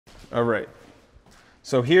All right.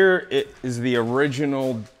 So here it is the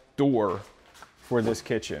original door for this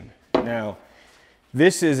kitchen. Now,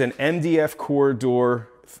 this is an MDF core door.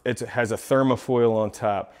 It has a thermofoil on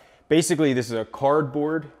top. Basically, this is a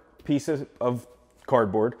cardboard piece of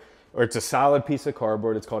cardboard, or it's a solid piece of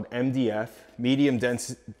cardboard. It's called MDF, medium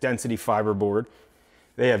density fiber board.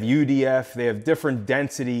 They have UDF, they have different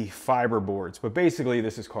density fiber boards, but basically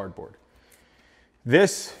this is cardboard.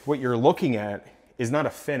 This, what you're looking at, is not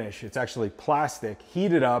a finish. It's actually plastic,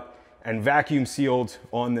 heated up and vacuum sealed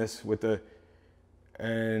on this with the,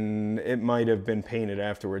 and it might have been painted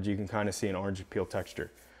afterwards. You can kind of see an orange peel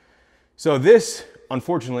texture. So this,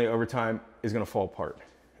 unfortunately, over time is gonna fall apart.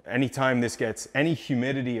 Anytime this gets any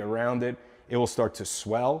humidity around it, it will start to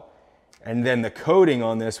swell. And then the coating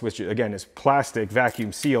on this, which again is plastic,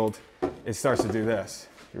 vacuum sealed, it starts to do this.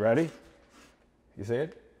 You ready? You see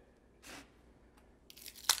it?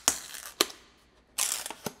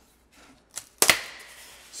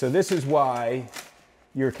 So this is why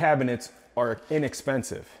your cabinets are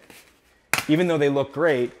inexpensive. Even though they look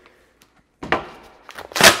great,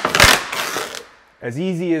 as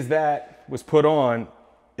easy as that was put on,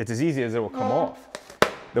 it's as easy as it will come off.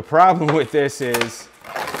 The problem with this is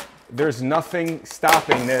there's nothing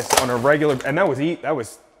stopping this on a regular, and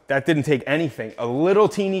that didn't take anything. A little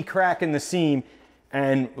teeny crack in the seam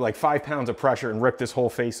and like 5 pounds of pressure and rip this whole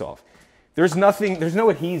face off. There's nothing, there's no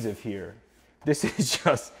adhesive here. This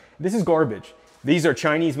is garbage. These are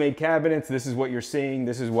Chinese made cabinets. This is what you're seeing.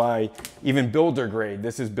 This is why even builder grade,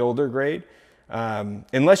 this is builder grade.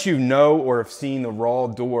 Unless you know or have seen the raw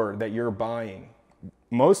door that you're buying,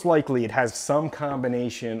 most likely it has some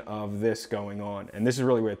combination of this going on. And this is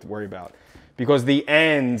really what you have to worry about, because the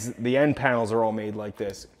end panels are all made like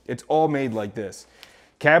this. It's all made like this.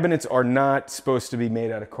 Cabinets are not supposed to be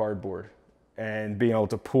made out of cardboard and being able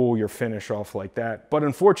to pull your finish off like that. But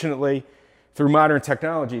unfortunately, through modern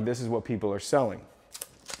technology, this is what people are selling.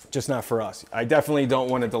 Just not for us. I definitely don't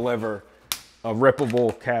want to deliver a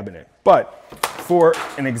rippable cabinet. But for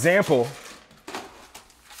an example,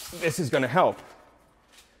 this is going to help.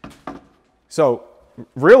 So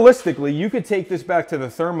realistically, you could take this back to the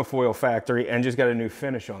thermofoil factory and just get a new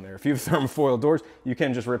finish on there. If you have thermofoil doors, you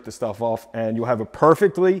can just rip the stuff off and you'll have a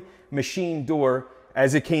perfectly machined door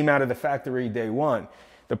as it came out of the factory day one.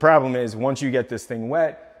 The problem is once you get this thing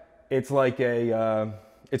wet, it's like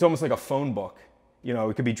it's almost like a phone book. You know,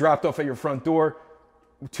 it could be dropped off at your front door,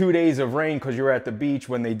 2 days of rain because you were at the beach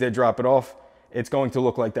when they did drop it off. It's going to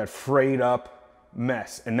look like that frayed up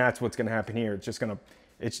mess. And that's what's going to happen here. It's just going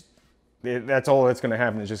to, that's all that's going to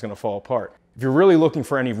happen. It's just going to fall apart. If you're really looking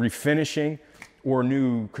for any refinishing or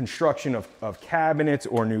new construction of cabinets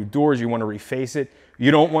or new doors, you want to reface it.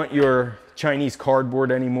 You don't want your Chinese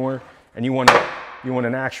cardboard anymore, and you want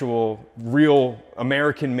an actual, real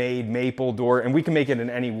American-made maple door, and we can make it in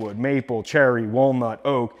any wood: maple, cherry, walnut,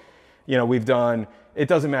 oak. You know, we've done. It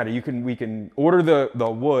doesn't matter. We can order the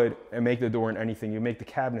wood and make the door in anything. You make the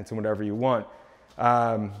cabinets in whatever you want.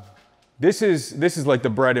 This is like the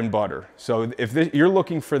bread and butter. So if you're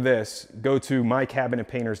looking for this, go to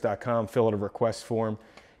mycabinetpainters.com, fill out a request form,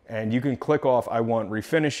 and you can click off, I want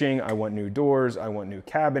refinishing, I want new doors, I want new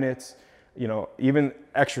cabinets, you know, even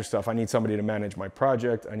extra stuff. I need somebody to manage my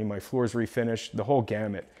project, I need my floors refinished, the whole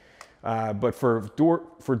gamut. But for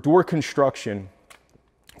door construction,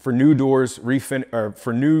 for new doors,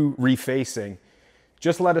 for new refacing,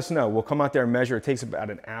 just let us know. We'll come out there and measure. It takes about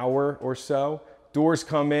an hour or so. Doors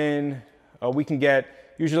come in, we can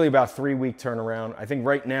get usually about 3-week turnaround. I think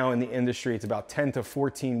right now in the industry, it's about 10 to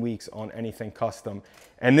 14 weeks on anything custom.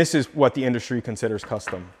 And this is what the industry considers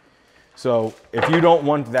custom. So if you don't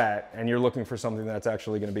want that and you're looking for something that's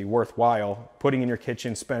actually going to be worthwhile putting in your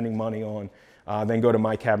kitchen, spending money on, then go to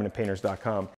mycabinetpainters.com.